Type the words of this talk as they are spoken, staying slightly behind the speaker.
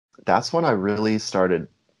that's when I really started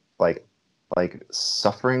like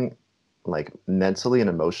suffering like mentally and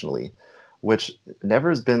emotionally, which never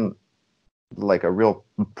has been like a real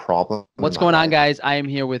problem in What's my going on, life. guys? I am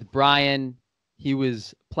here with Brian. He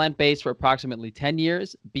was plant based for approximately 10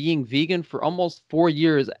 years, being vegan for almost 4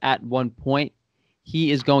 years at one point.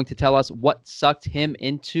 He is going to tell us what sucked him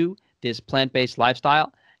into this plant based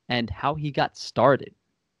lifestyle and how he got started.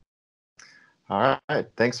 All right,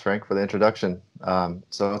 thanks Frank for the introduction.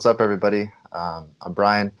 So what's up, everybody? I'm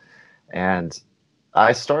Brian, and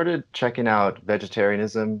I started checking out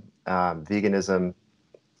vegetarianism, veganism,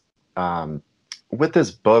 um, with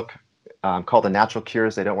this book called "The Natural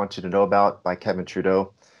Cures They Don't Want You to Know About" by Kevin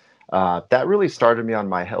Trudeau. That really started me on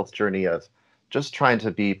my health journey of just trying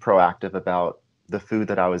to be proactive about the food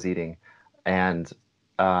that I was eating. And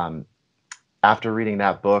um, after reading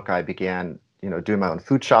that book, I began, doing my own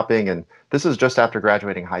food shopping. And this is just after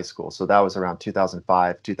graduating high school. So that was around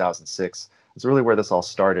 2005, 2006. It's really where this all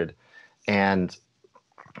started. And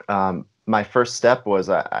my first step was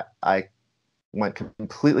I went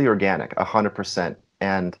completely organic, 100%.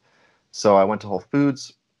 And so I went to Whole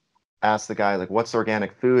Foods, asked the guy like, "What's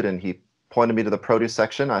organic food?" And he pointed me to the produce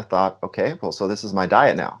section. I thought, okay, well, so this is my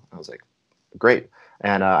diet now. I was like, great.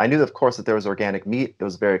 And I knew, of course, that there was organic meat. It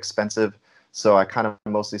was very expensive, so I kind of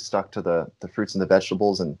mostly stuck to the fruits and the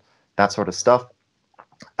vegetables and that sort of stuff.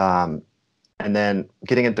 Um, and then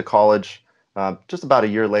getting into college, just about a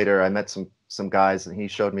year later, I met some guys, and he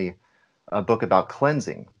showed me a book about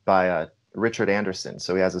cleansing by Richard Anderson.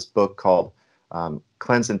 So he has this book called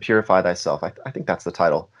 "Cleanse and Purify Thyself." I think that's the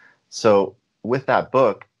title. So with that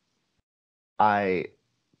book, I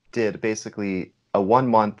did basically a 1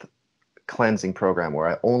 month cleansing program where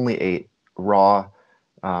I only ate raw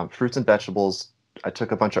fruits and vegetables. I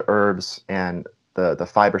took a bunch of herbs and the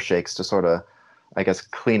fiber shakes to sort of, I guess,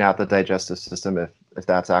 clean out the digestive system if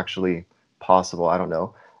that's actually possible. I don't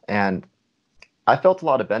know. And I felt a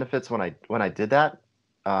lot of benefits when I did that.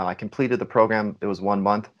 I completed the program. It was 1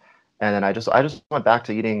 month, and then I just went back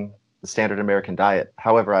to eating the standard American diet.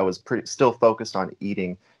 However, I was pretty still focused on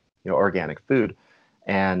eating, organic food,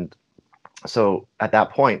 and so at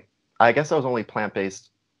that point, I guess I was only plant based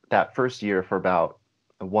that first year for about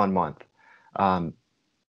 1 month. Um,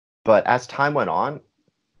 but as time went on,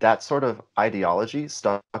 that sort of ideology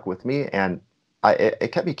stuck with me, and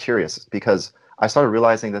it kept me curious because I started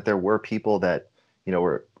realizing that there were people that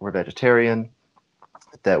were vegetarian,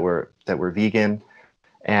 that were vegan,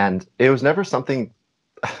 and it was never something.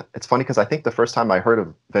 It's funny because I think the first time I heard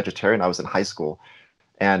of vegetarian, I was in high school,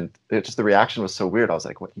 and the reaction was so weird. I was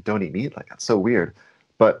like, "What? You don't eat meat? Like that's so weird."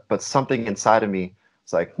 But something inside of me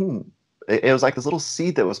was like, "Hmm." It was like this little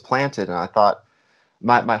seed that was planted, and I thought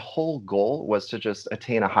my whole goal was to just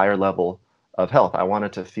attain a higher level of health. I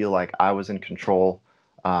wanted to feel like I was in control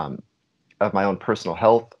um, of my own personal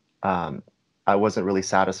health. Um, I wasn't really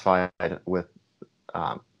satisfied with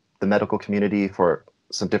um, the medical community for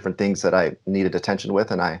some different things that I needed attention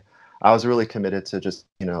with, and I was really committed to just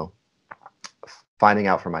finding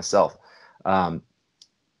out for myself. Um,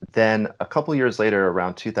 then a couple years later,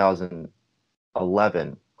 around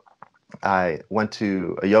 2011, I went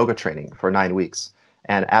to a yoga training for 9 weeks,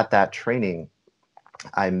 and at that training,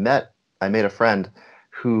 I met I made a friend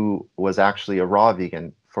who was actually a raw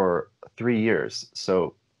vegan for 3 years.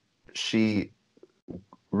 So she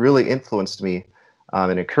really influenced me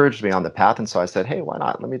and encouraged me on the path. And so I said, hey, why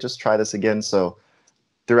not? Let me just try this again. So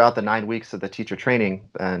throughout the 9 weeks of the teacher training,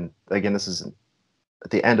 and again, this is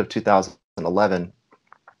at the end of 2011,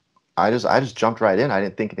 I just jumped right in. I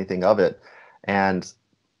didn't think anything of it, and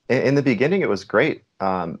in the beginning, it was great.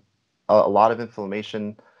 A lot of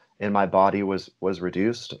inflammation in my body was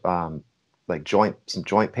reduced. Like some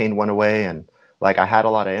joint pain went away, and like I had a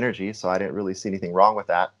lot of energy, so I didn't really see anything wrong with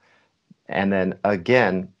that. And then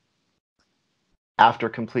again, after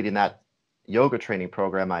completing that yoga training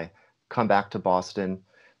program, I come back to Boston,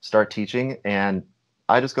 start teaching, and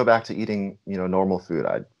I just go back to eating, normal food.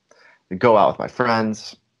 I'd go out with my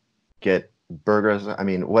friends, get burgers. I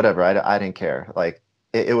mean, whatever. I didn't care. Like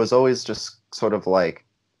it was always just sort of like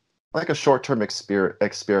a short-term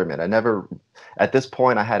experiment. I never, at this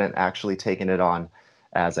point, I hadn't actually taken it on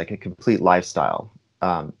as like a complete lifestyle,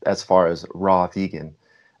 as far as raw vegan.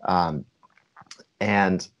 Um,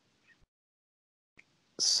 and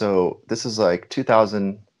so this is like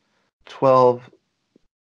 2012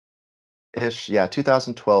 ish. Yeah,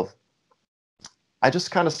 2012. I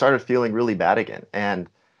just kind of started feeling really bad again. And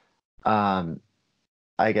um,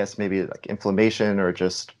 I guess maybe like inflammation or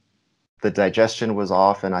just the digestion was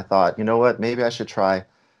off. And I thought, you know what, maybe I should try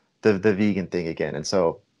the vegan thing again. And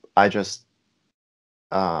so I just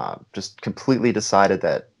completely decided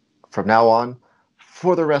that. from now on,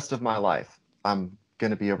 for the rest of my life, I'm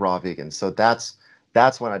going to be a raw vegan. So that's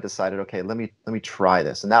when I decided, okay, let me try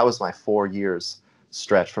this. And that was my 4 years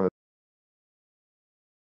stretch from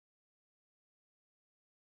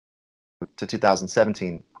to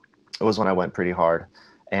 2017. It was when I went pretty hard.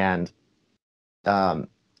 And um,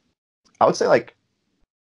 I would say like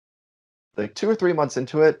 2 or 3 months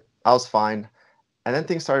into it, I was fine. And then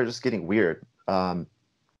things started just getting weird.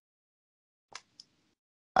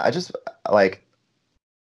 I just like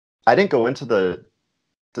I didn't go into the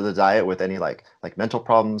diet with any like mental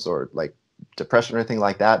problems or like depression or anything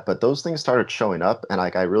like that, but those things started showing up, and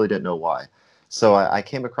like I really didn't know why. So I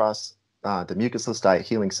came across the Mucusless Diet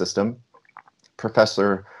Healing System,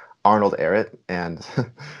 Professor Arnold Ehret, and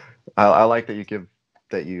I like that you give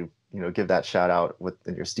that shout out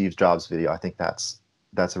in your Steve Jobs video. I think that's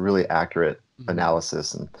a really accurate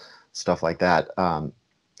analysis and stuff like that.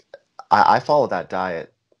 I follow that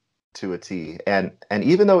diet to a T, and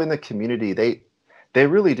even though in the community they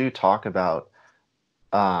really do talk about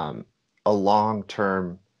a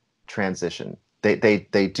long-term transition.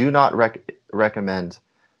 They do not recommend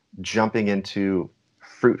jumping into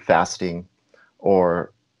fruit fasting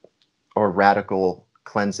or radical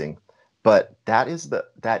cleansing, but that is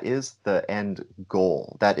the end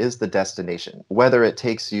goal. That is the destination. Whether it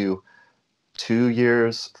takes you 2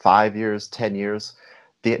 years, 5 years, 10 years,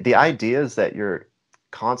 the idea is that you're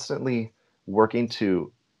constantly working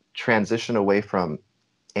to transition away from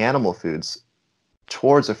animal foods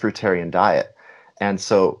towards a fruitarian diet. And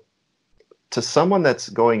so to someone that's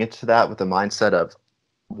going into that with the mindset of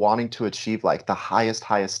wanting to achieve like the highest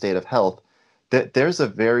state of health, that there's a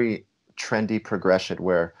very trendy progression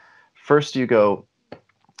where first you go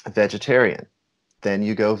vegetarian, then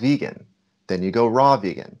you go vegan, then you go raw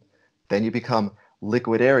vegan, then you become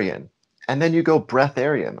liquidarian, and then you go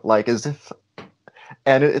breatharian, like as if.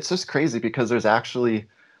 And it's just crazy because there's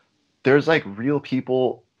like real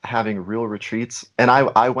people having real retreats, and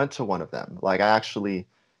I went to one of them. Like I actually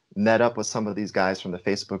met up with some of these guys from the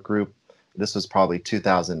Facebook group. This was probably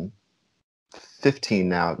 2015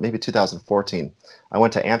 now, maybe 2014. I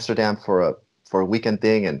went to Amsterdam for a weekend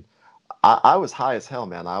thing, and I was high as hell,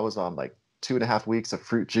 man. I was on like 2.5 weeks of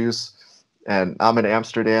fruit juice, and I'm in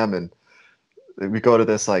Amsterdam, and we go to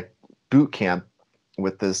this like boot camp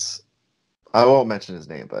with this. I won't mention his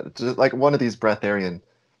name, but it's just like one of these breatharian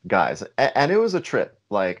guys, and it was a trip.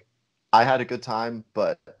 Like I had a good time,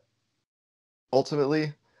 but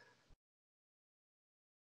ultimately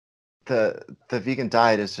the vegan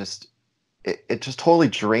diet is just it just totally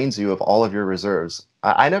drains you of all of your reserves.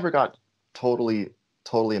 I never got totally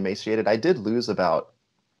emaciated. I did lose about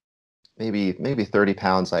maybe 30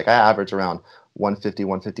 pounds. Like I average around 150,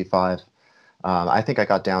 155. I think I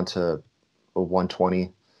got down to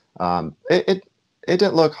 120. It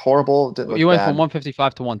didn't look horrible. It didn't You look went from bad.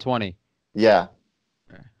 155 to 120. Yeah.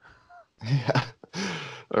 Okay. Yeah.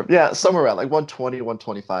 Yeah, somewhere around like 120,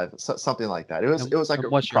 125, something like that. It was like And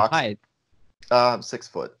what's your height? 6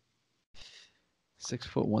 foot. 6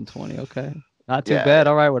 foot 120. Okay. Not too Yeah. bad.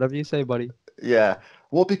 All right. Whatever you say, buddy. Yeah.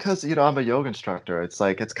 Well, because I'm a yoga instructor. It's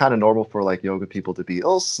like it's kind of normal for like yoga people to be a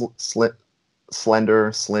little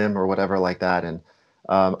slender, slim, or whatever like that. And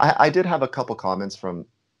I did have a couple comments from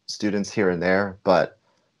students here and there, but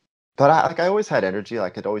I always had energy. I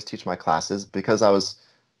could always teach my classes because I was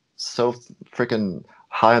so freaking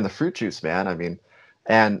high on the fruit juice, man. I mean,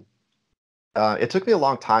 and it took me a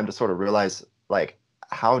long time to sort of realize like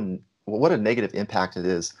what a negative impact it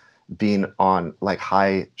is being on like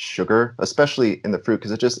high sugar, especially in the fruit,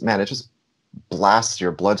 because it just blasts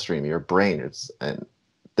your bloodstream, your brain.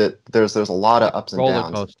 There's a lot of ups and Roller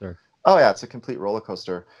downs. coaster. Oh yeah, it's a complete roller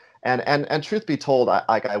coaster. And truth be told,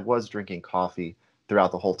 I was drinking coffee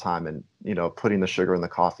throughout the whole time, and putting the sugar in the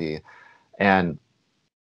coffee, and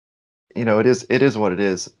it is what it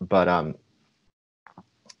is. But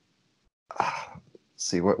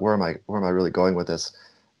see, where am I really going with this?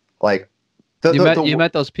 Like You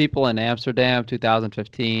met those people in Amsterdam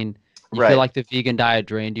 2015. You feel right. like the vegan diet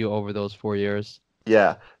drained you over those 4 years?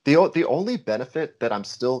 Yeah. The only benefit that I'm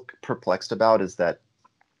still perplexed about is that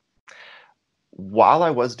while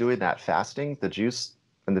I was doing that fasting, the juice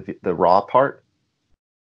and the raw part,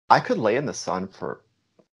 I could lay in the sun for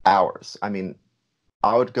hours. I mean,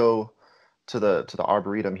 I would go to the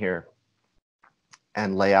arboretum here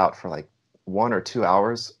and lay out for like 1 or 2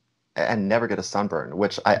 hours and never get a sunburn,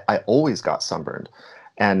 which I always got sunburned.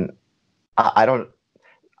 And I don't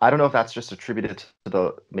know if that's just attributed to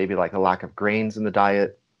the maybe like the lack of grains in the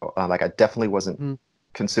diet. Like I definitely wasn't Mhm.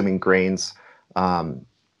 consuming grains. Um,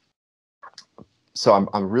 so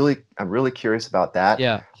I'm really curious about that.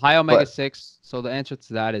 Yeah, high omega But 6. So the answer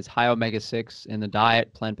to that is high omega-6 in the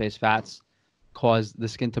diet, plant-based fats cause the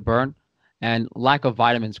skin to burn, and lack of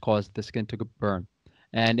vitamins cause the skin to burn.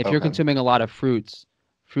 And if you're Okay. consuming a lot of fruits,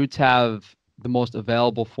 fruits have the most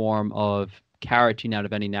available form of carotene out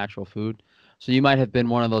of any natural food. So you might have been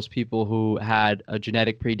one of those people who had a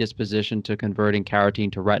genetic predisposition to converting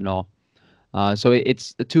carotene to retinol. So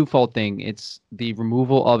it's a twofold thing. It's the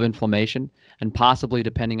removal of inflammation and possibly,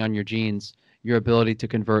 depending on your genes, your ability to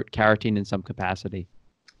convert carotene in some capacity.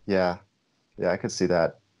 Yeah. Yeah, I could see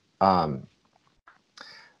that. Um,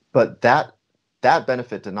 but that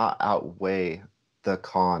benefit did not outweigh the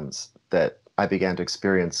cons that I began to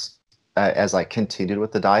experience as I continued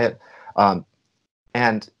with the diet. Um,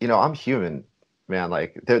 and I'm human, man.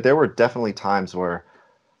 Like there were definitely times where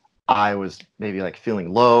I was maybe like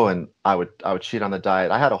feeling low, and I would cheat on the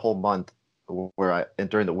diet. I had a whole month where and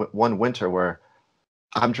during the one winter where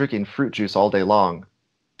I'm drinking fruit juice all day long,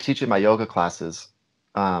 teaching my yoga classes,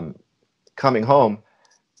 um, coming home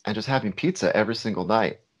and just having pizza every single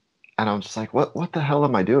night. And I'm just like, what the hell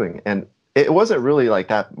am I doing? And it wasn't really like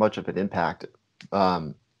that much of an impact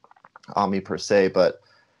um, on me per se, but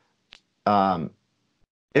um,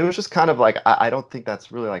 it was just kind of like I don't think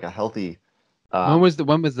that's really like a healthy. Um,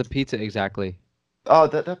 When was the pizza exactly? oh,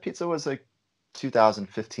 that pizza was like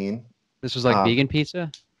 2015. This was like Um, vegan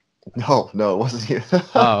pizza? no, it wasn't.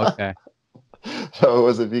 Oh, okay. No, it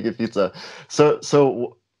was a vegan pizza.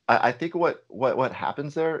 So I think what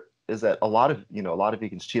happens there is that a lot of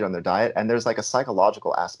vegans cheat on their diet, and there's like a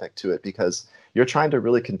psychological aspect to it because you're trying to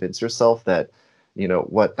really convince yourself that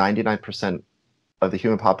what 99% of the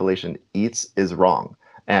human population eats is wrong.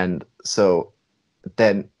 And so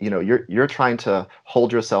then you're trying to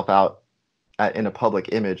hold yourself out in a public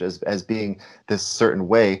image as being this certain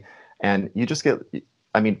way, and you just get,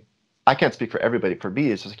 I mean, I can't speak for everybody. For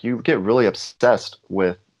me, it's just like you get really obsessed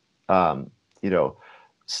with um, you know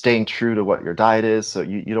staying true to what your diet is. So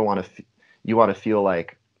you don't want to you want to feel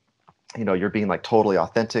like you're being like totally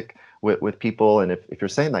authentic with people. And if you're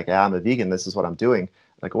saying like, yeah, I'm a vegan, this is what I'm doing,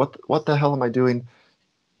 like what the hell am I doing,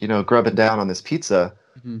 grubbing down on this pizza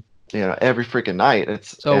Mhm. every freaking night.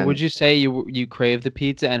 It's So would and you say you crave the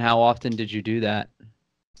pizza, and how often did you do that?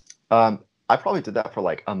 I probably did that for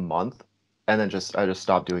like a month, and then I just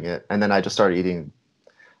stopped doing it, and then I just started eating.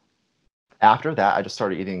 After that, I just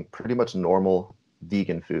started eating pretty much normal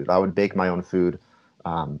vegan food. I would bake my own food,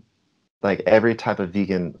 um, like every type of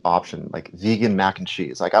vegan option, like vegan mac and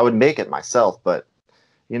cheese. Like I would make it myself, but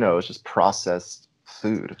it's just processed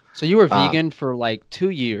food. So you were Um, vegan for like 2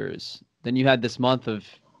 years. Then you had this month of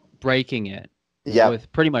breaking it yep.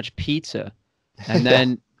 with pretty much pizza. And Yeah.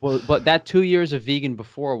 then, well, but that 2 years of vegan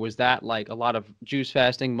before, was that like a lot of juice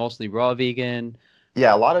fasting, mostly raw vegan?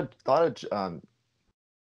 Yeah, a lot of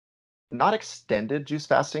not extended juice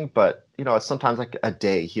fasting, but it's sometimes like a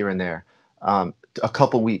day here and there, a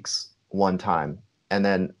couple weeks one time, and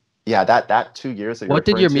then yeah, that 2 years that you're referring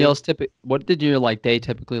to, What did your like day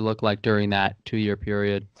typically look like during that 2 year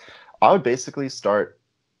period? I would basically start.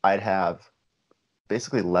 I'd have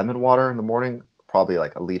basically lemon water in the morning, probably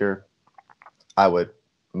like a liter. I would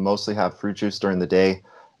mostly have fruit juice during the day,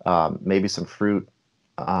 maybe some fruit,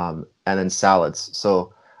 and then salads.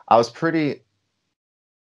 So I was pretty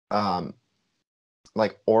um,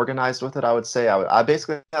 like organized with it. I would say I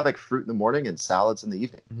basically have like fruit in the morning and salads in the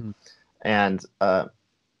evening. Mhm. And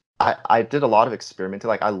I did a lot of experimenting.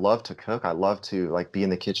 Like I love to cook. I love to like be in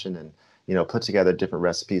the kitchen and put together different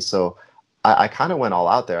recipes. So I kind of went all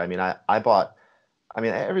out there. I mean, I bought, I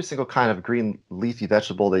mean, every single kind of green leafy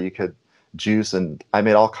vegetable that you could juice, and I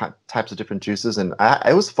made all types of different juices, and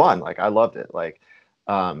it was fun. Like I loved it. Like,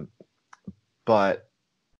 um, but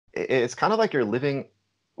it's kind of like you're living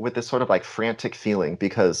with this sort of like frantic feeling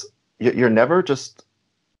because you're never just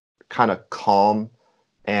kind of calm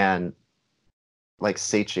and like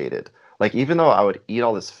satiated. Like even though I would eat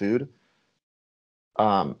all this food,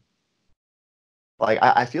 um, like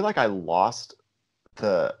I feel like I lost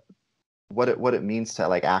the what it means to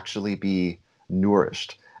like actually be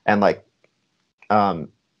nourished. And like um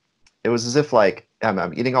it was as if like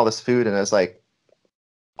I'm eating all this food, and it's like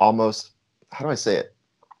almost, how do I say it,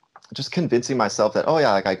 just convincing myself that, oh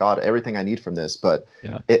yeah, like I got everything I need from this, but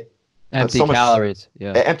Yeah. it but Empty so much calories.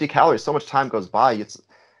 Yeah. empty calories, so much time goes by,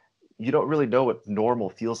 you don't really know what normal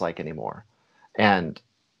feels like anymore. And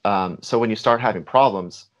so when you start having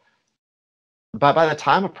problems, by the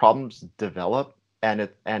time a problem's develop, and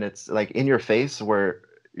it's like in your face where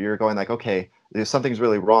you're going like, okay, there's something's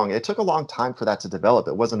really wrong. It took a long time for that to develop.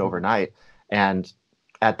 It wasn't Mhm. overnight. And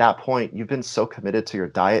at that point, you've been so committed to your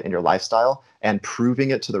diet and your lifestyle and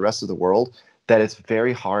proving it to the rest of the world that it's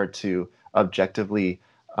very hard to objectively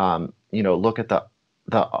look at the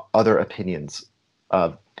other opinions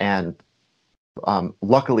of, and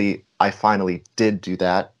luckily I finally did do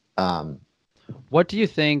that. What do you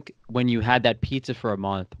think when you had that pizza for a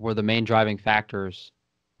month were the main driving factors?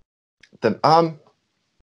 The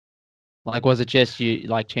Like, was it just you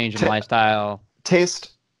like changing t- lifestyle?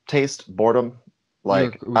 taste, boredom.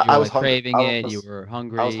 Like You were I was like hungry. craving it. You were I was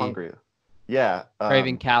hungry, hungry. Yeah,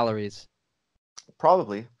 craving calories.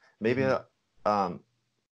 probably. Maybe Hmm. um,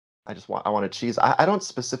 I wanted cheese. I don't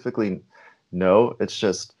specifically know. It's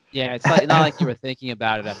just Yeah, it's like not like you were thinking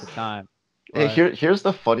about it at the time, hey, but here's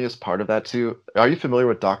the funniest part of that too. Are you familiar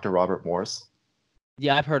with Dr. Robert Morse?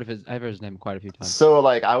 yeah, I've heard his name quite a few times. So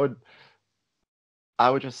like I would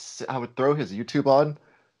throw his YouTube on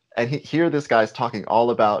and hear this guy's talking all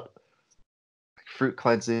about fruit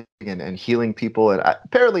cleansing and healing people, and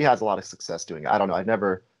apparently has a lot of success doing it. I don't know. I've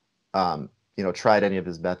never tried any of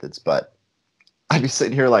his methods, but I'd be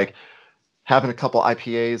sitting here like having a couple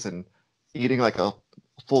IPAs and eating like a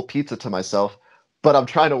full pizza to myself, but I'm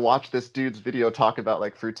trying to watch this dude's video talk about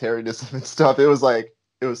like fruitarianism and stuff. It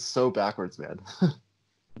was so backwards, man.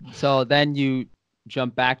 So then you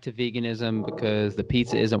jump back to veganism because the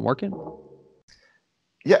pizza isn't working.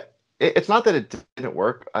 Yeah, it's not that it didn't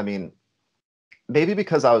work. I mean, maybe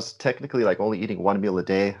because I was technically like only eating one meal a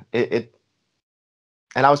day.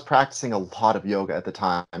 And I was practicing a lot of yoga at the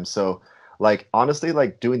time. So like honestly,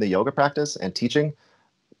 like doing the yoga practice and teaching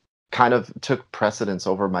kind of took precedence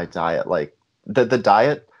over my diet. Like the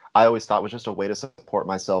diet I always thought was just a way to support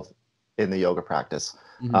myself in the yoga practice.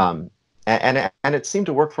 Hmm. And it seemed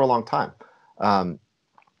to work for a long time. Um,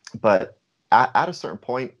 but at a certain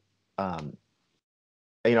point, um,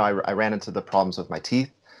 I ran into the problems with my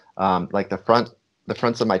teeth. Like the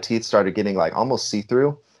fronts of my teeth started getting like almost see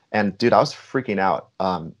through. And dude, I was freaking out.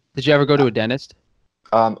 Did you ever go to a dentist?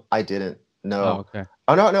 I didn't. Oh, No. okay.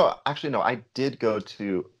 Oh no, no. Actually, no. I did go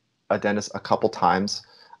to a dentist a couple times,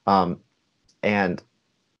 um, and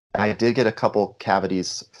I did get a couple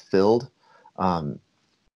cavities filled. Um,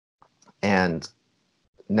 and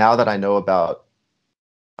now that I know about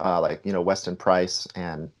Weston Price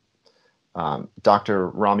and Dr.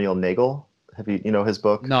 Ramiel Nagel, have you his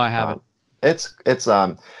book? No, I haven't. It's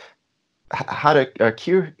how to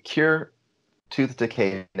cure tooth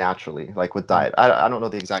decay naturally, like with Mhm. diet. I don't know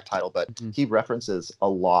the exact title, but Mhm. he references a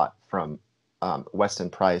lot from Weston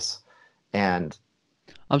Price, and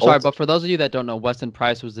I'm sorry, ult- but for those of you that don't know, Weston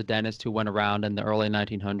Price was the dentist who went around in the early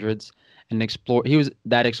 1900s and explored. He was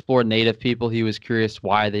that explored native people. He was curious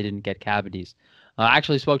why they didn't get cavities. I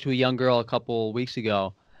actually spoke to a young girl a couple weeks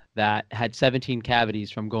ago that had 17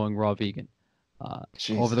 cavities from going raw vegan over the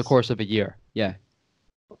Jesus, course of a year. Yeah.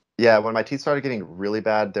 yeah. When my teeth started getting really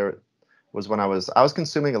bad, there was when I was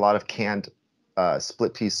consuming a lot of canned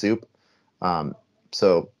split pea soup. Um,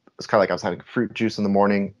 so it's kind of like I was having fruit juice in the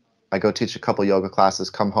morning. I go teach a couple yoga classes,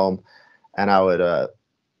 come home, and I would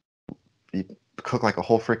cook like a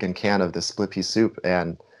whole freaking can of this split pea soup.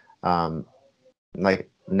 And um, like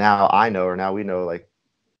now I know, or now we know, like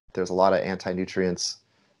there's a lot of anti-nutrients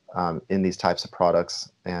in these types of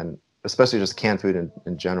products, and especially just canned food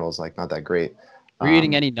in general is like not that great. Were you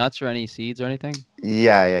eating Um, any nuts or any seeds or anything?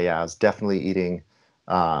 yeah. I was definitely eating,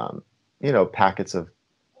 packets of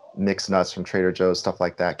mixed nuts from Trader Joe's, stuff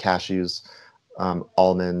like that, cashews,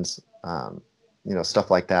 almonds,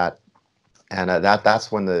 stuff like that. And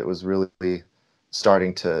that's when it was really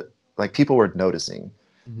starting to, like, people were noticing.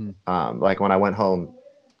 Hmm. Like when I went home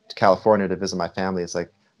to California to visit my family, it's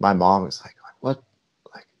like my mom was like, "What?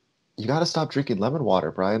 Like, you got to stop drinking lemon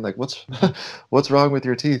water, Brian. Like, what's Hmm. what's wrong with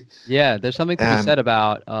your teeth?" Yeah, there's something to be And said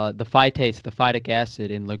about the phytates, the phytic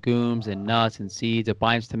acid in legumes and nuts and seeds. It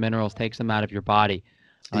binds to minerals, takes them out of your body.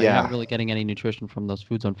 You're not yeah, really getting any nutrition from those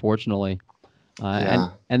foods, unfortunately. And yeah,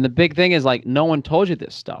 and the big thing is like no one told you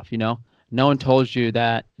this stuff, you know? No one told you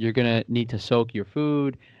that you're gonna need to soak your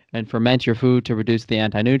food and ferment your food to reduce the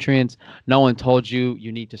anti-nutrients. No one told you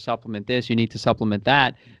you need to supplement this, you need to supplement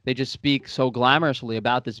that. They just speak so glamorously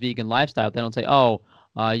about this vegan lifestyle. They don't say, "Oh,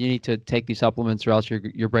 you need to take these supplements or else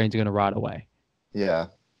your brain's gonna rot away." yeah.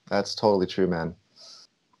 That's totally true, man.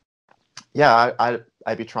 Yeah,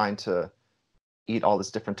 I'd be trying to eat all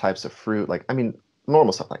this different types of fruit, like I mean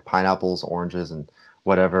normal stuff like pineapples, oranges, and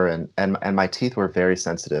whatever, and my teeth were very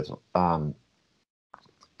sensitive.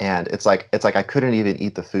 And it's like I couldn't even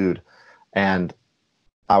eat the food, and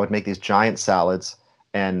I would make these giant salads,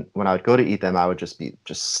 and when I would go to eat them, I would just be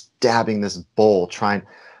just stabbing this bowl, trying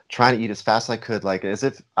to eat as fast as I could, like as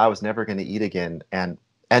if I was never going to eat again. And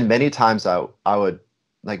many times I would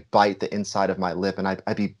like bite the inside of my lip, and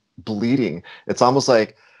I'd be bleeding. It's almost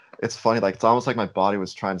like it's funny, like it's almost like my body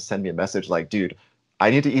was trying to send me a message, like, dude, I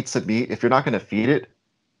need to eat some meat. If you're not going to feed it,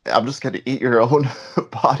 I'm just going to eat your own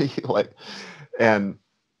body. Like, and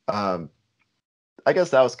um, I guess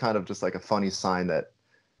that was kind of just like a funny sign that,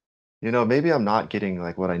 maybe I'm not getting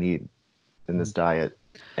like what I need in this diet.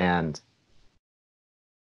 And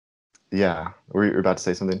yeah, were you about to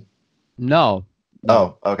say something? No,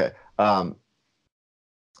 no. Oh, okay.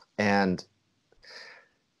 And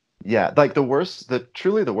yeah, like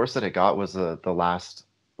truly the worst that it got was the last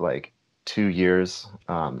like 2 years.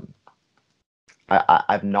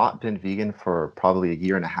 I've not been vegan for probably a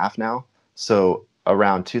year and a half now. So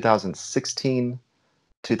around 2016,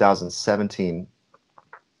 2017,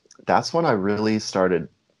 that's when I really started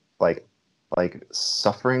like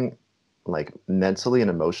suffering like mentally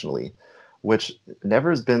and emotionally, which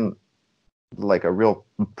never has been like a real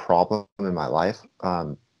problem in my life.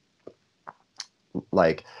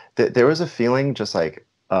 Like there was a feeling just like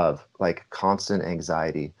of like constant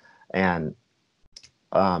anxiety and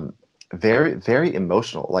um, very very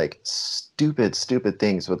emotional. Like stupid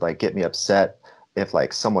things would like get me upset if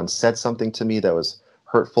like someone said something to me that was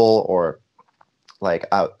hurtful, or like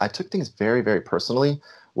I took things very very personally,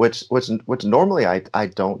 which normally I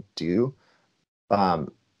don't do.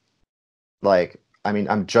 Um, like I mean,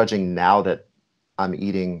 I'm judging now that I'm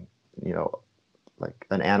eating, you know, like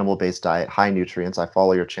an animal based diet, high nutrients. I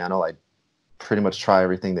follow your channel. I pretty much try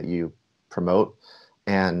everything that you promote,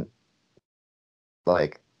 and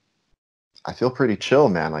like I feel pretty chill,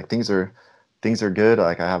 man. Like things are good.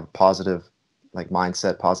 Like I have a positive like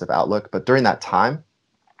mindset, positive outlook. But during that time,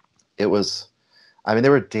 it was, I mean,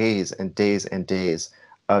 there were days and days and days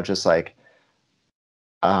of just like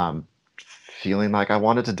um feeling like I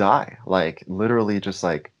wanted to die. Like literally just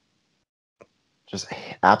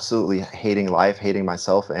absolutely hating life, hating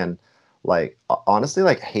myself, and like honestly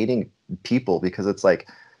like hating people, because it's like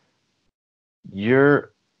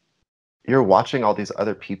you're you're watching all these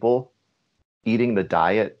other people eating the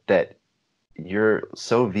diet that you're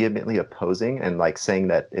so vehemently opposing and like saying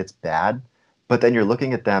that it's bad, but then you're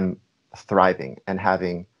looking at them thriving and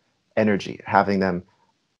having energy, having them,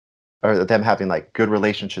 or them having like good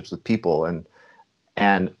relationships with people,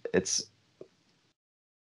 and it's,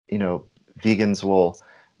 you know, vegans will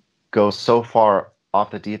go so far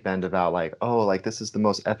off the deep end about like, oh, like this is the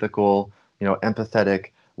most ethical,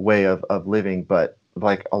 empathetic way of living, but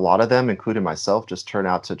like a lot of them, including myself, just turn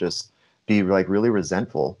out to just be like really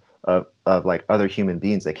resentful of like other human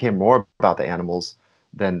beings. They care more about the animals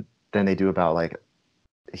than they do about like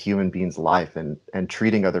a human being's life, and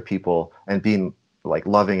treating other people and being like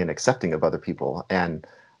loving and accepting of other people. And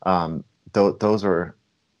those are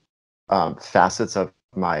facets of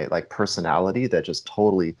my like personality that just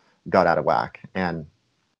totally got out of whack. And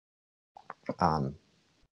um,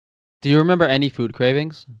 Do you remember any food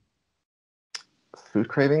cravings? food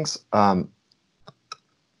cravings, I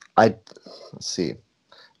let's see,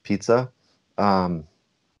 pizza. Um,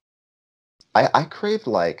 I craved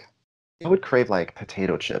like, I would crave like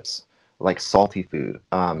potato chips, like salty food.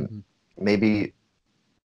 Mhm. Maybe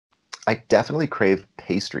I definitely crave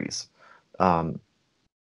pastries. Um,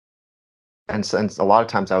 and a lot of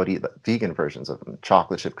times I would eat the vegan versions of them,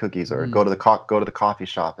 chocolate chip cookies, or Mm. go to the coffee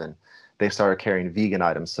shop and they started carrying vegan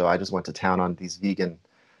items. So I just went to town on these vegan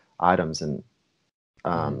items. And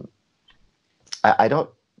Mhm. um, I don't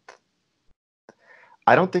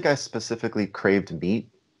think I specifically craved meat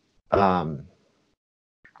um,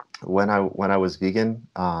 when I was vegan.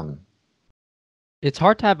 It's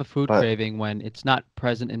hard to have a food But craving when it's not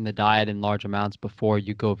present in the diet in large amounts before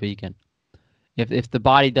you go vegan. If the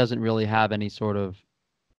body doesn't really have any sort of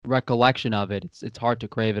recollection of it, it's hard to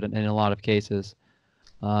crave it in a lot of cases.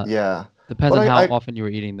 Uh, yeah, depends but on how often you were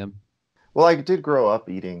eating them. I did grow up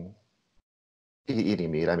eating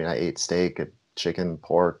meat. I mean, I ate steak, chicken,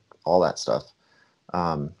 pork, all that stuff,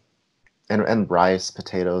 um, and rice,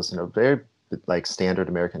 potatoes. Very like standard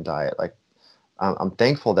American diet. Like I'm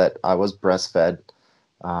thankful that I was breastfed.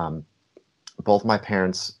 Um, Both my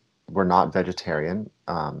parents were not vegetarian.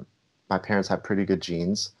 My parents had pretty good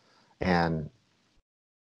genes, and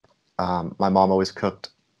my mom always cooked,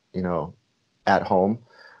 you know, at home.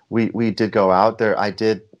 We did go out there. I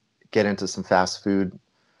did get into some fast food.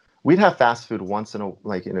 We'd have fast food once in a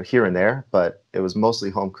like, here and there, but it was mostly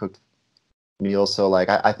home cooked meals. So like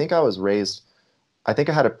I think I was raised. I think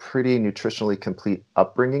I had a pretty nutritionally complete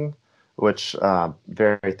upbringing, which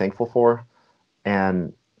very, very thankful for.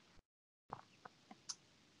 And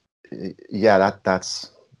yeah,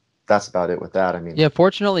 that's about it with that. I mean, Yeah,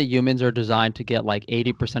 fortunately, humans are designed to get like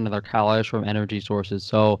 80% of their calories from energy sources.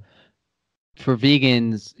 So for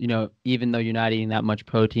vegans, even though you're not eating that much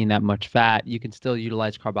protein, that much fat, you can still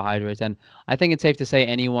utilize carbohydrates. And I think it's safe to say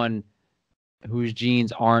anyone whose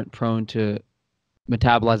genes aren't prone to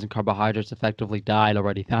metabolizing carbohydrates effectively died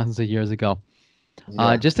already thousands of years ago.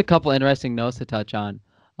 Yeah. Just a couple interesting notes to touch on.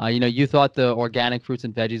 You thought the organic fruits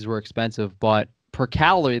and veggies were expensive, but per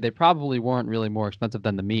calorie, they probably weren't really more expensive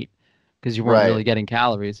than the meat because you weren't Right. really getting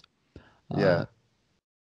calories. Uh, Yeah.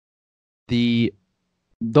 the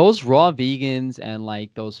those raw vegans and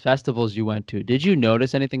like those festivals you went to, did you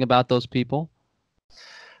notice anything about those people?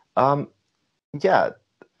 Um, yeah.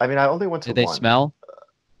 I mean, I only went to Did they one. smell?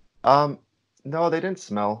 Um, no, they didn't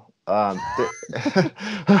smell. And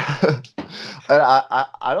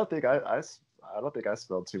I don't think I don't think I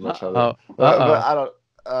smelled too much of it. Uh-oh. But Uh-oh. I don't.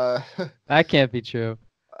 Uh, That can't be true.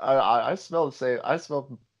 I smell the same. I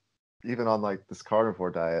smell even on like this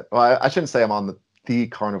carnivore diet. Well, I shouldn't say I'm on the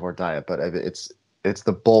carnivore diet, but it's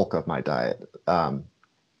the bulk of my diet.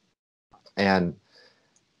 And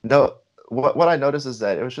no, what I noticed is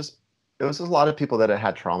that it was just a lot of people that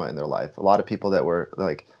had trauma in their life. A lot of people that were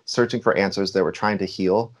like searching for answers, that were trying to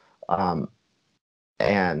heal, um,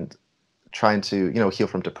 and trying to heal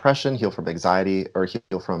from depression, heal from anxiety, or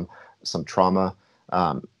heal from some trauma,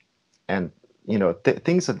 um, and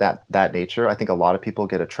things of that nature. I think a lot of people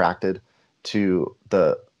get attracted to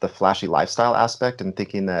the flashy lifestyle aspect and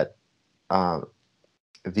thinking that um,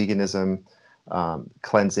 veganism,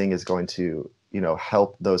 cleansing is going to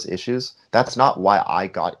help those issues. That's not why I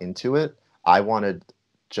got into it. I wanted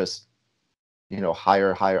just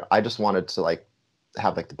higher. I just wanted to like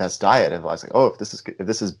have like the best diet. And I was like, oh, if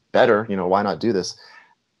this is better, why not do this?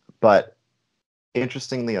 But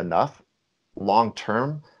interestingly enough, long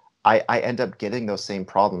term, I end up getting those same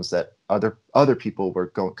problems that other people were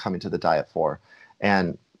coming to the diet for,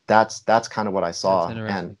 and that's kind of what I That's saw. And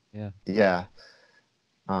interesting. Yeah. yeah,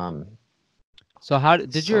 um, So how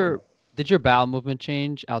did so your bowel movement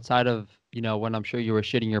change outside of, when I'm sure you were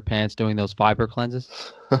shitting your pants doing those fiber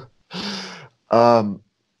cleanses? um,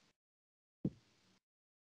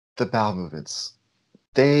 the bowel movements,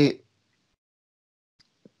 they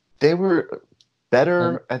they were A,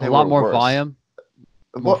 better and a they lot were more worse. volume,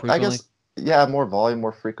 more Well, I frequently. guess, yeah, more volume,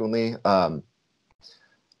 more frequently.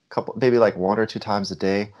 Couple, maybe like one or two times a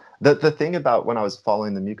day. The thing about when I was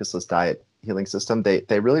following the mucusless diet healing system,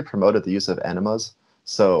 they really promoted the use of enemas.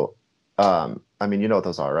 So, I mean, you know what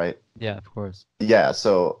those are, right? Yeah, of course. Yeah.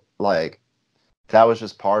 So like that was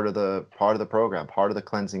just part of the program, part of the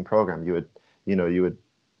cleansing program. You would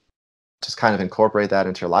just kind of incorporate that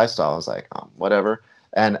into your lifestyle. I was like, whatever.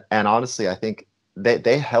 And honestly, I think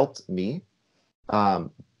they helped me,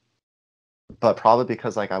 um, but probably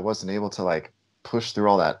because like I wasn't able to like push through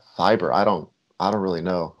all that fiber. I don't really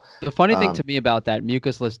know. The funny thing Um, to me about that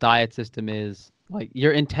mucusless diet system is like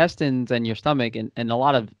your intestines and your stomach and a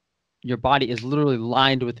lot of your body is literally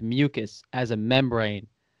lined with mucus as a membrane.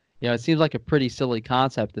 It seems like a pretty silly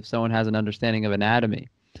concept if someone has an understanding of anatomy.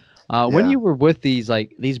 When yeah. you were with these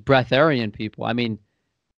breatharian people, I mean,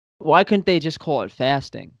 why couldn't they just call it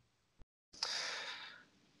fasting?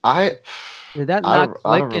 I Did that not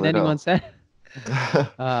I don't click in really know. anyone's head?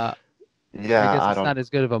 Uh, I Yeah, guess I it's don't. not as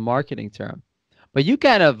good of a marketing term. But you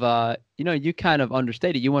kind of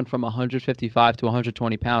understated. You went from 155 to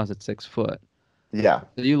 120 pounds at 6 foot. Yeah.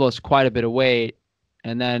 So you lost quite a bit of weight.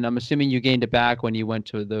 And then I'm assuming you gained it back when you went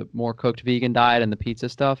to the more cooked vegan diet and the pizza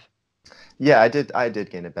stuff. Yeah, I did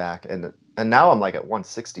gain it back, and now I'm like at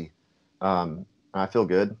 160. And I feel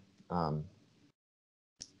good. Um,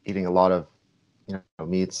 eating a lot of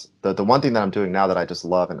meats. The one thing that I'm doing now that I just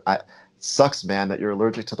love, and I sucks, man, that you're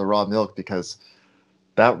allergic to the raw milk, because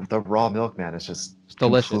that the raw milk, man, is just It's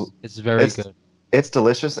complete. delicious. It's very It's good. it's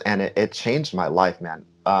delicious, and it changed my life, man.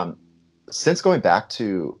 Since going back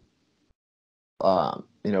to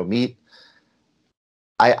meat,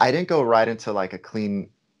 I didn't go right into like a clean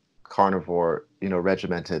carnivore,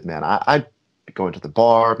 regimented, man. I'd be going to the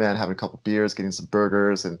bar, man, having a couple beers, getting some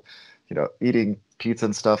burgers, and eating pizza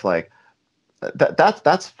and stuff. Like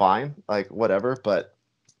that's fine, like whatever. But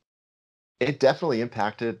it definitely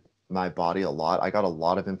impacted my body a lot. I got a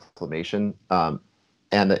lot of inflammation.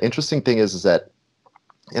 And the interesting thing is that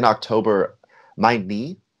in October, my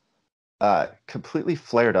knee completely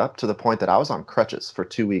flared up to the point that I was on crutches for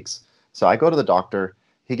 2 weeks. So I go to the doctor.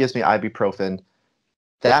 He gives me ibuprofen.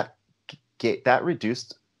 That that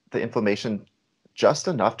reduced the inflammation just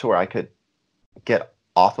enough to where I could get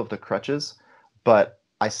off of the crutches, but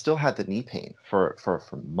I still had the knee pain for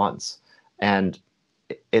months, and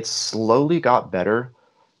it slowly got better.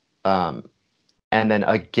 Um, and then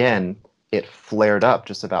again, it flared up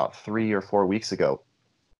just about 3 or 4 weeks ago.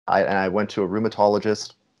 I went to a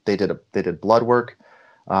rheumatologist. They did blood work.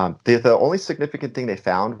 The only significant thing they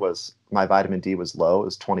found was my vitamin D was low. It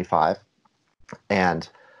was 25, and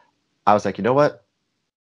I was like, you know what?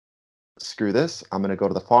 Screw this. I'm gonna go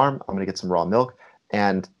to the farm. I'm gonna get some raw milk.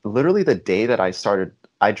 And literally the day that I started,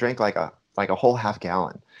 I drank like a whole half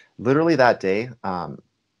gallon. Literally that day,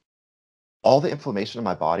 all the inflammation in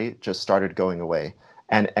my body just started going away,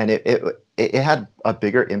 and it had a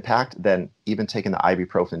bigger impact than even taking the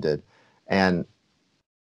ibuprofen did. And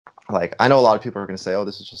like, I know a lot of people are going to say, oh,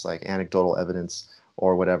 this is just like anecdotal evidence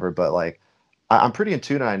or whatever, but like, I'm pretty in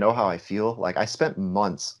tune and I know how I feel. Like, I spent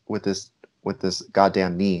months with this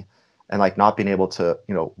goddamn knee, and like not being able to,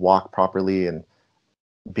 you know, walk properly, and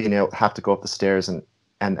being able have to go up the stairs, and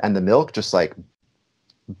the milk just like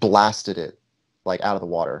blasted it like out of the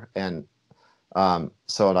water. And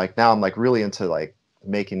so like now I'm like really into like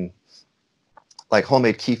making like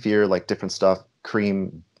homemade kefir, like different stuff,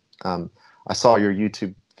 cream. I saw your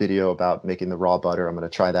YouTube video about making the raw butter. I'm gonna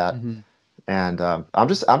try that. Hmm. And I'm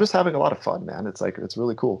just having a lot of fun, man. It's like it's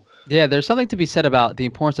really cool. Yeah, there's something to be said about the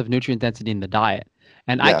importance of nutrient density in the diet.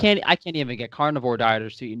 And Yeah, I can't even get carnivore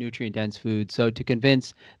dieters to eat nutrient dense food. So to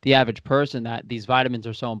convince the average person that these vitamins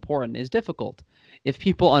are so important is difficult. If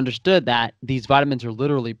people understood that these vitamins are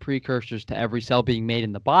literally precursors to every cell being made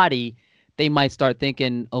in the body, they might start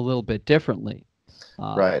thinking a little bit differently.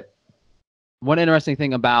 Uh, right. One interesting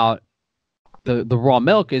thing about the raw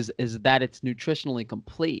milk is that it's nutritionally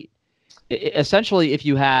complete. Essentially, if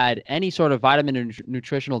you had any sort of vitamin or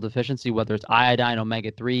nutritional deficiency, whether it's iodine,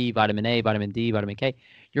 omega-3, vitamin A, vitamin D, vitamin K,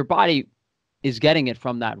 your body is getting it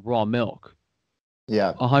from that raw milk,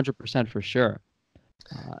 Yeah, 100% for sure.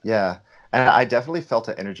 Uh, yeah. And I definitely felt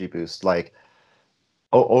an energy boost. Like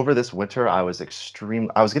over this winter, I was extreme.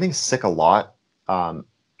 I was getting sick a lot, and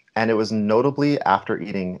it was notably after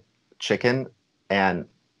eating chicken. And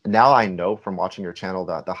now I know from watching your channel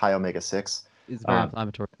that the high omega six. it's very Um,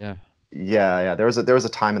 inflammatory. Yeah. yeah, yeah. There was a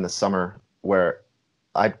time in the summer where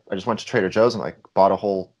I just went to Trader Joe's and like bought a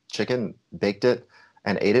whole chicken, baked it,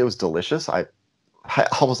 and ate it. It was delicious. I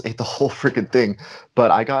almost ate the whole freaking thing,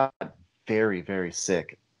 but I got very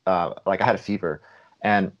sick. Like I had a fever,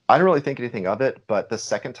 and I didn't really think anything of it. But the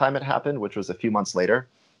second time it happened, which was a few months later,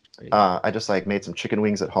 Crazy. I just like made some chicken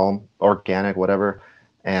wings at home, organic, whatever,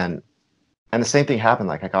 and and the same thing happened.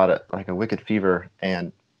 Like I got like a wicked fever,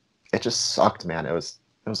 and it just sucked, man. It was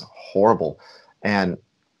horrible, and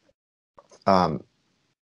um,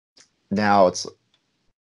 now it's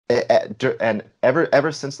and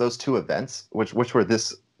ever since those two events, which were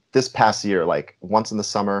this past year, like once in the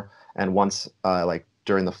summer and once like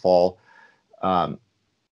during the fall, um,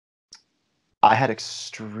 I had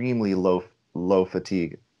extremely low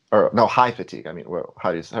fatigue, or no, high fatigue. I mean,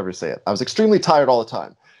 however you say it. I was extremely tired all the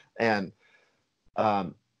time, and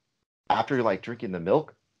um, after like drinking the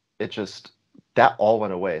milk, it just that all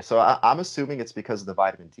went away. So I'm assuming it's because of the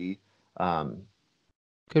vitamin D. Um,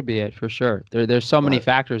 Could be it for sure. There's so many but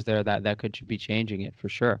factors there that could be changing it for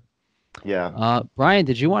sure. yeah, Brian,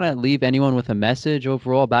 did you want to leave anyone with a message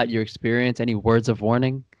overall about your experience? Any words of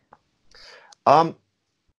warning? um,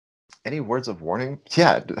 any words of warning?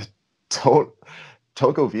 Yeah, don't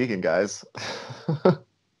don't go vegan, guys.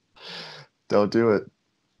 Don't do it.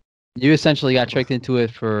 You essentially got tricked into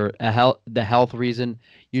it for the health reason.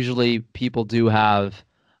 Usually, people do have,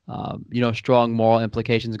 strong moral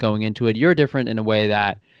implications going into it. You're different in a way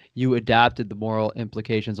that you adapted the moral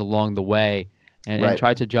implications along the way and Right.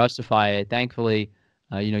 tried to justify it. Thankfully,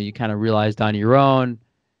 you kind of realized on your own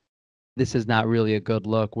this is not really a good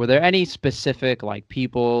look. Were there any specific like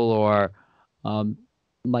people or um,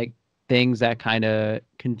 like things that kind of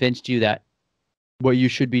convinced you that what you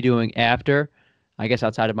should be doing after, I guess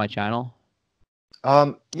outside of my channel?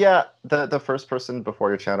 Yeah, the first person before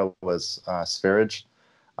your channel was Sverige.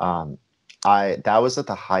 Um, I that was at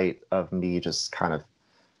the height of me just kind of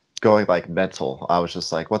going like mental. I was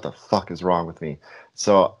just like, what the fuck is wrong with me?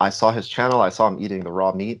 So I saw his channel, I saw him eating the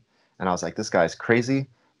raw meat, and I was like, this guy's crazy.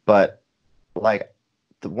 But like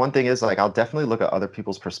the one thing is like I'll definitely look at other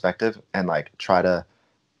people's perspective and like try to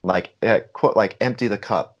like quote like empty the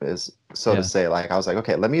cup is so to Yeah. say. Like I was like,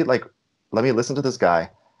 okay, let me listen to this guy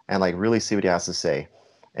and like really see what he has to say.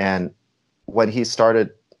 And when he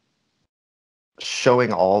started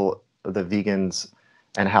showing all the vegans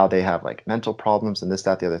and how they have like mental problems and this,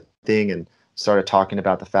 that, the other thing, and started talking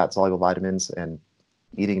about the fat soluble vitamins and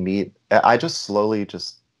eating meat, I just slowly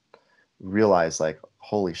just realized like,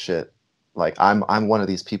 holy shit, like I'm one of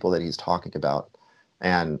these people that he's talking about.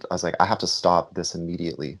 And I was like, I have to stop this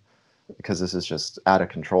immediately because this is just out of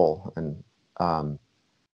control. And um,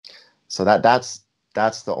 so that's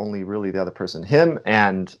the only really the other person, him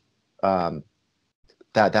and um,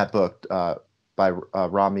 that book by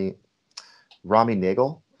Rami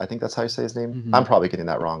Nagel. I think that's how you say his name. Hmm. I'm probably getting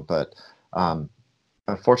that wrong, but um,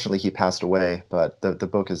 unfortunately he passed away, but the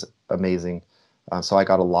book is amazing. So I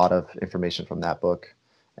got a lot of information from that book,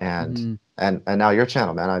 and Hmm. and now your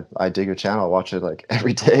channel, man. I dig your channel. I watch it like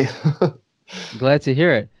every day. Glad to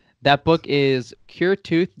hear it. That book is Cure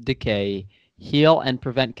Tooth Decay, Heal and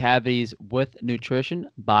Prevent Cavities with Nutrition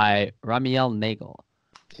by Ramiel Nagel.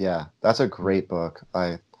 Yeah, that's a great book.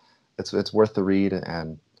 It's worth the read,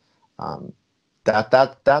 and um,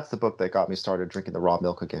 that's the book that got me started drinking the raw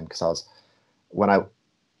milk again. Because I was when I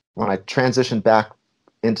when I transitioned back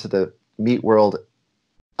into the meat world,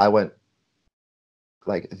 I went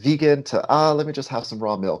like vegan to let me just have some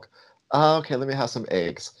raw milk. Okay, let me have some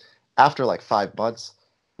eggs. After like 5 months,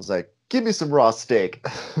 I was like, give me some raw steak,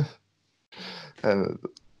 and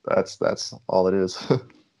that's all it is.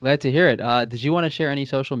 Glad to hear it. Did you want to share any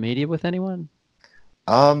social media with anyone?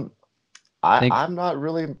 um, Think. I'm not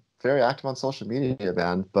really very active on social media,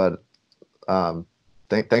 man, but um,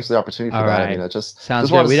 thanks for the opportunity for All that. I mean, right. I just Sounds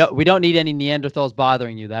good. want to. We don't need any Neanderthals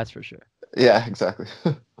bothering you, that's for sure. Yeah, exactly.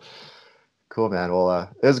 Cool, man. Well,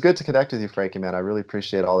 it was good to connect with you, Frankie, man. I really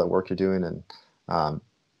appreciate all that work you're doing and um,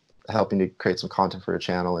 helping to create some content for your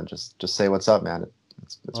channel and just say what's up, man.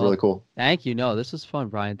 It's really Well, cool. thank you. No, this was fun,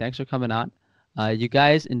 Brian. Thanks for coming on. You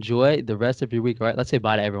guys enjoy the rest of your week. All right, let's say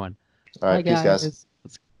bye to everyone. All Bye, right, peace, guys. guys.